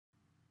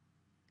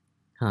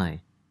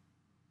Hi.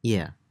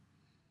 Yeah.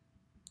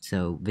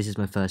 So this is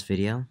my first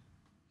video.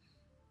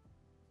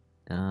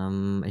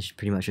 It's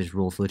pretty much just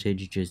raw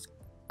footage, just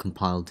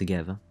compiled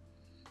together.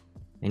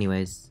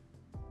 Anyways,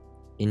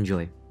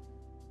 enjoy.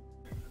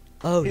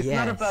 Oh It's yes,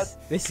 not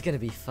about- this is gonna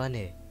be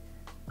funny.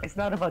 It's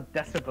not about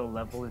decibel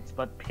level, it's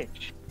about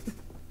pitch.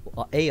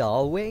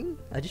 AR Wing?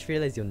 I just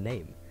realized your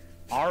name.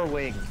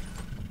 R-Wing.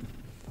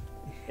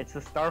 It's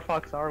the Star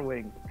Fox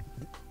R-Wing.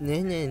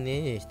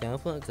 No, Star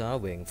Fox R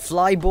Wing.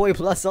 Flyboy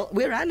plus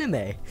we're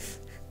anime.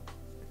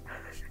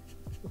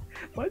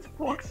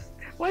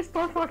 Why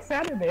Star Fox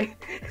anime?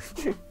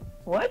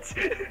 What?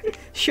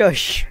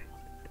 Shush.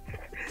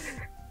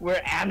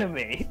 We're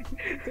anime.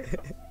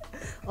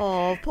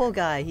 Oh, poor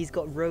guy, he's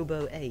got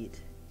Robo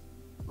 8.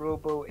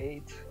 Robo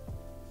 8.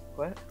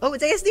 What? Oh,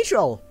 it's ASD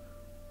Troll!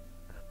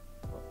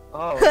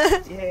 Oh,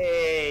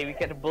 yay! We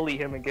get to bully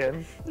him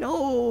again.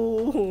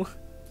 No!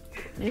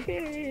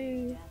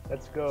 Yay!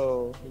 Let's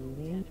go.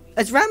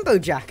 It's Rambo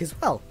Jack as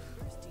well.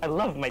 I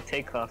love my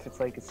takeoff. It's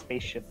like a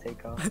spaceship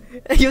takeoff.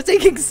 You're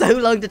taking so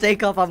long to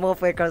take off, I'm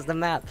halfway across the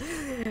map.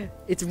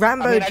 It's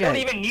Rambo Jack. I don't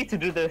even need to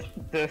do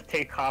the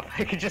takeoff.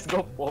 I can just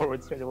go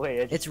forward straight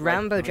away. It's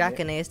Rambo Jack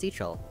and ASD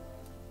Troll.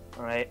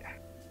 Alright.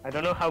 I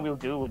don't know how we'll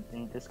do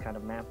in this kind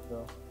of map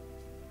though.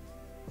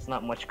 It's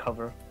not much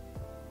cover.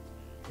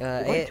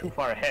 Way too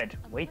far ahead.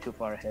 Way too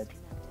far ahead.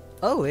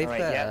 Oh, if Alright,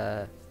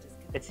 yeah.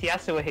 It's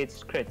Yasuo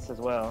hates crits as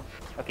well.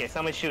 Okay,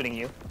 someone's shooting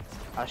you.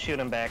 I'll shoot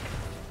him back.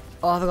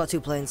 Oh, I've got 2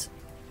 planes.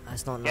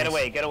 That's not nice. Get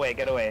away, get away,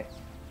 get away.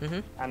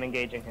 Mhm. I'm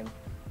engaging him.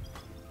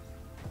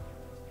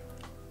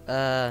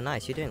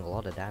 Nice. You're doing a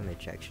lot of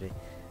damage actually.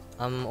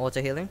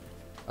 Auto healing.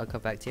 I'll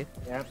come back to you.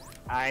 Yeah.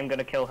 I'm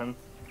gonna kill him.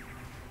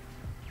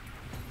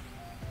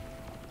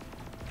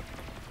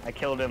 I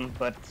killed him,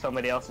 but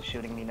somebody else is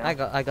shooting me now. I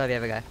got the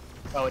other guy.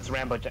 Oh, it's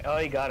Rambo Jack. Oh,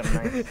 you got him.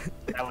 Nice.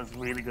 That was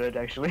really good,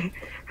 actually.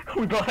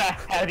 We both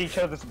had each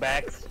other's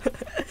backs.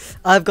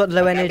 I've got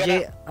low Okay,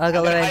 energy. I'm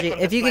gonna hide from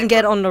If the you can sniper.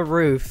 get on the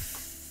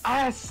roof.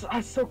 I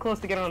was so close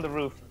to getting on the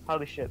roof.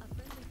 Holy shit.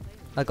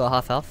 I got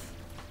half health.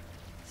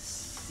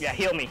 Yeah,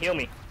 heal me, heal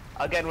me.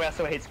 I'll get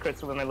Yasuo hates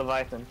crits with my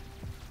Leviathan.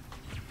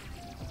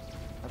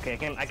 Okay,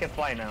 I can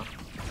fly now.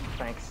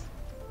 Thanks.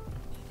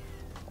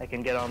 I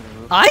can get on the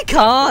roof. I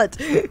can't.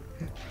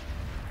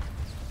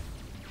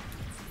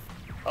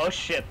 Oh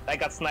shit, I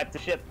got sniped to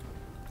shit.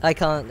 I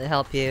can't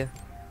help you.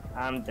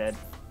 I'm dead.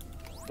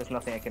 There's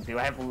nothing I can do.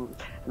 I have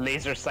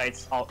laser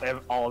sights all.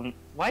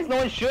 Why is no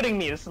one shooting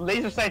me? There's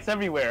laser sights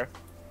everywhere.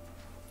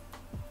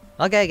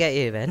 I'll go get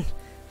you then.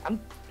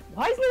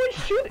 Why is no one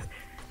shooting?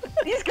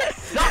 These guys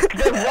suck.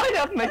 They're right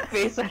up my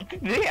face.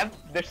 They have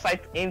their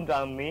sights aimed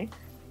on me.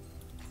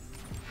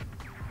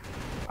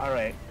 All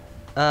right.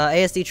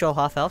 ASD Troll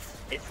half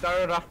health. It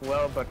started off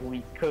well, but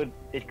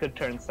it could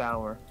turn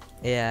sour.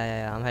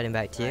 Yeah, I'm heading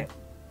back to you. Right.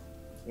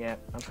 Yeah,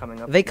 I'm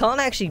coming up. They can't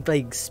actually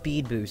like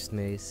speed boost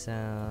me,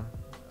 so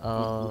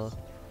I'll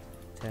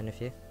turn a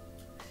few.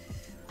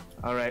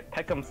 All right,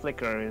 Peckham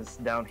Flicker is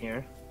down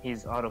here.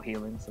 He's auto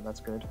healing, so that's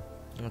good.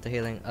 Auto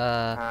healing.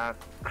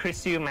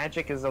 Chrisu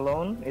Magic is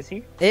alone. Is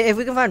he? If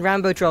we can find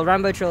Rambo Troll,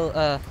 Rambo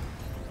Jack.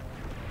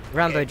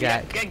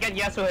 Get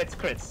Yasuo hits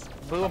crits.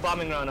 Blew a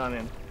bombing run on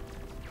him.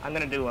 I'm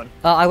gonna do one.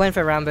 Oh, I went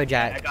for Rambo I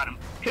Jack. got him.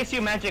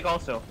 Chrisu Magic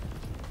also.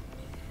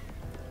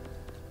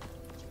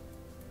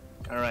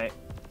 All right,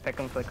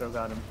 Peckham Flicker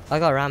got him. I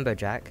got Rambo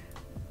Jack.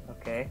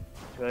 Okay,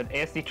 good.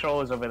 ASD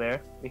Troll is over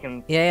there. We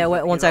can. Yeah.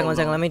 Wait, one second.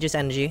 alone. Let me just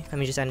energy. I'm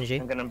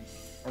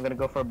gonna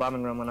go for a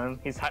bombing run on him.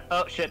 He's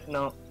oh shit,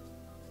 no.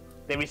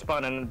 They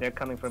respawn and they're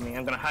coming for me.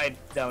 I'm gonna hide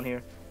down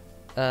here.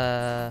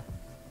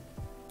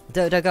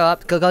 Don't go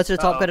up. Go to the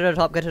top. Go to the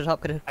top. Go to the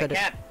top. I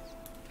can't.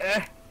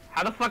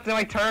 How the fuck do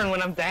I turn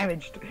when I'm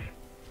damaged?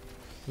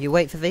 You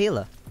wait for the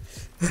healer.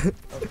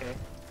 Okay,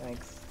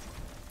 thanks.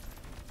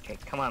 Okay,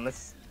 come on,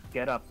 let's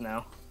get up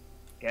now.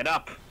 Get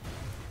up.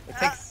 It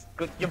takes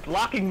good. You're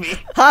blocking me.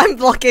 I'm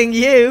blocking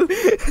you.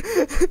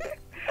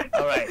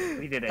 All right,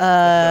 we did it.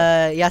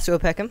 Yasuo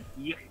Peckham.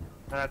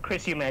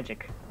 Chrisu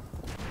Magic.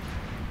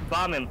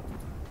 Bomb him.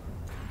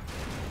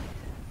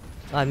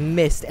 I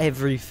missed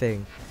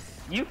everything.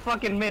 You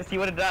fucking missed. He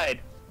would have died.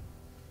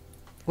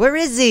 Where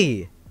is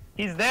he?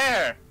 He's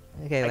there.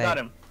 Okay, I wait. got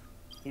him.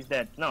 He's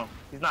dead. No,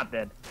 he's not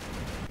dead.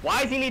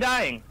 Why is he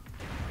die?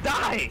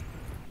 Die!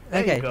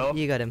 There Okay, you go.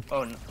 you got him.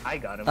 Oh, no, I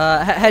got him.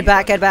 Head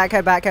back. I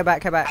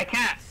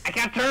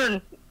can't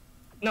turn.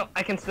 No,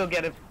 I can still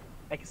get it.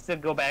 I can still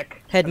go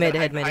back. Head I'm mid.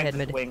 gonna hide behind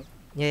this wing.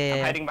 I'm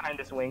Yeah. hiding behind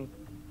this wing.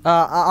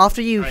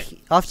 After you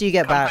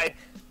get back.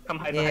 Come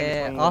hide behind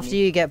this wing. After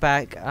you get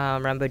back,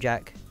 Rambo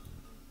Jack.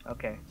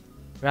 Okay.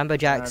 Rambo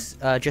Jack's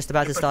just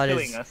about to start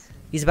his.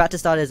 He's about to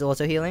start his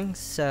auto healing.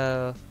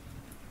 So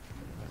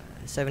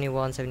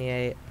 71,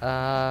 78. All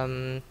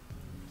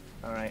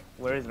right.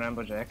 Where is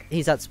Rambo Jack?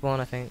 He's at spawn,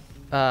 I think.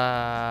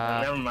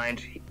 Never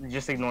mind.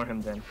 Just ignore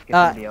him then. Get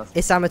somebody else.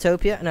 Is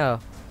Samatopia? No.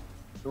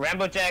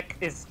 Rambo Jack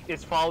is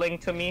falling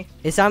to me.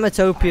 Is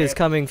Samatopia's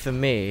coming for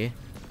me?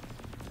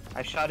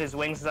 I shot his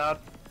wings out.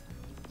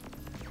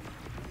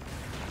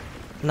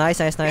 Nice.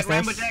 Get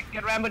Rambo Jack.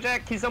 Get Rambo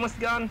Jack. He's almost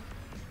gone.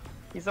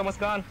 He's almost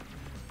gone.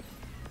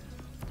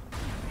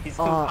 He's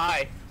too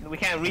high. We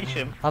can't reach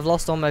him. I've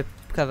lost all my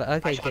cover.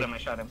 Okay, I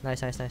shot him.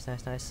 Nice.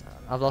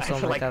 I've lost all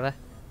my cover.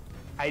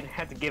 I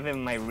had to give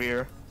him my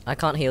rear. I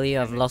can't heal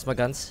you. I've lost my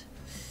guns.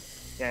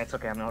 Yeah, it's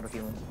okay. I'm auto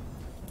healing.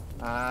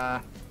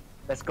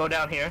 Let's go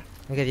down here.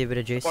 I'll give you a bit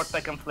of juice.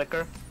 4-second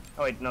flicker.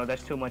 Oh wait, no,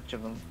 there's too much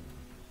of them.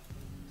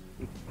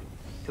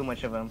 Too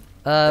much of them.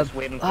 Just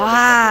waiting for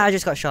I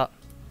just got shot.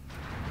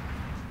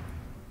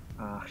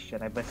 Oh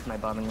shit! I missed my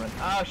bombing run.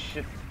 Oh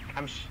shit!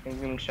 I'm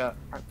getting shot.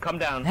 Come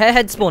down.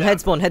 Head spawn.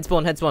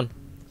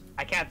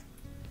 I can't.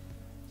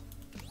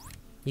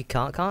 You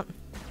can't?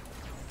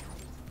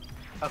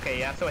 Okay,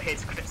 yeah, so it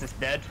hates Chris is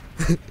dead.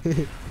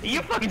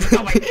 You fucking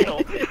stole my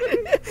kill!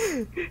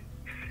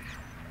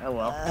 Oh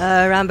well.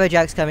 Rambo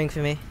Jack's coming for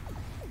me.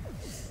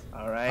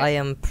 Alright. I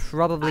am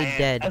probably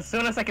dead. As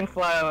soon as I can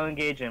fly, I'll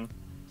engage him.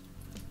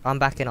 I'm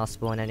back in our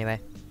spawn anyway.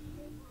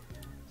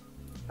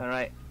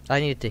 Alright. I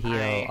needed to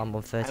heal. I'm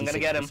on 36%. I'm gonna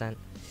get him.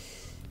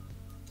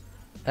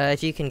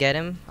 If you can get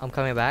him, I'm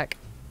coming back.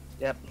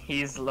 Yep,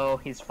 he's low.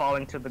 He's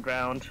falling to the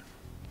ground.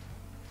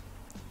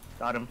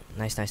 Got him.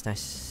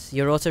 Nice.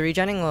 You're auto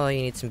regenning or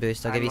you need some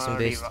boost? I'll give you some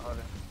boost.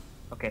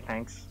 Okay,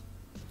 thanks.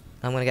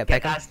 I'm gonna get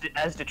Pekka.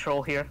 As the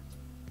troll here.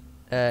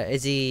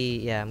 Is he?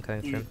 Yeah, I'm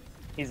coming for him.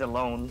 He's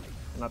alone,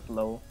 not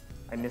low.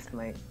 I missed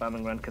my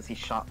bombing run because he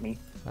shot me.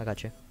 I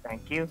got you.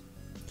 Thank you.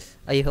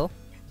 Are you whole?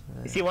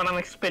 You see, when I'm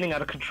like spinning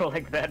out of control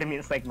like that, it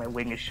means like my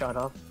wing is shot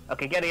off.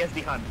 Okay, get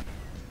ASD hunt.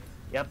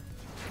 Yep.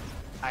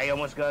 I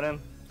almost got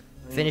him.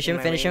 Finish him.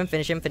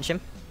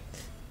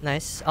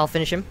 Nice. I'll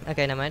finish him.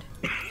 Okay, never mind.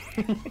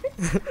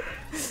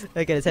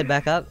 Okay, let's head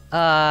back up.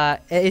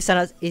 He's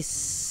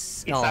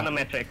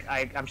sonometric.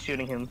 I'm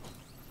shooting him.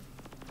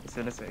 As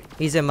soon as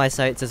he's in my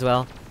sights as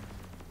well.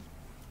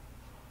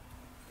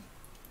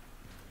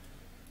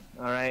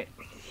 Alright.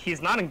 He's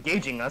not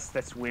engaging us,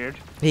 that's weird.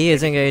 He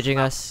is engaging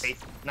us.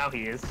 Now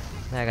he is.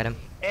 I got him.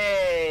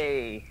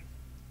 Hey!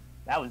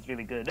 That was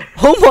really good.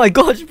 Oh my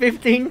gosh,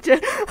 15 to...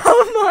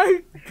 Oh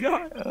my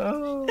god!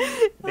 Oh,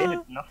 they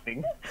did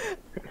nothing.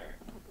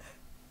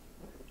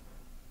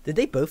 Did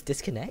they both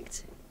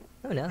disconnect?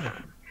 Oh no.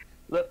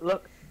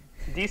 Look.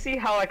 Do you see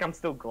how like I'm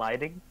still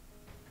gliding?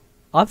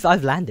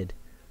 I've landed.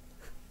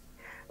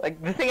 Like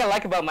the thing I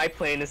like about my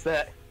plane is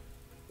that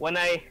when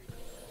I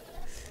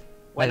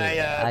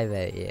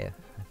vote you.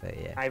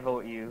 I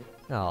vote you.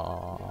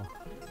 Aww.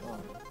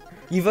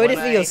 You voted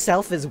for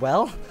yourself as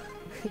well?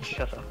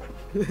 Shut up.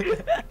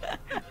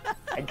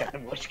 I got the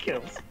most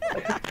kills.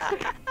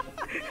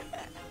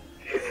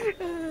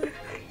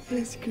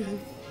 That's good.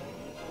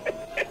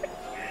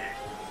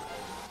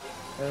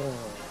 Oh.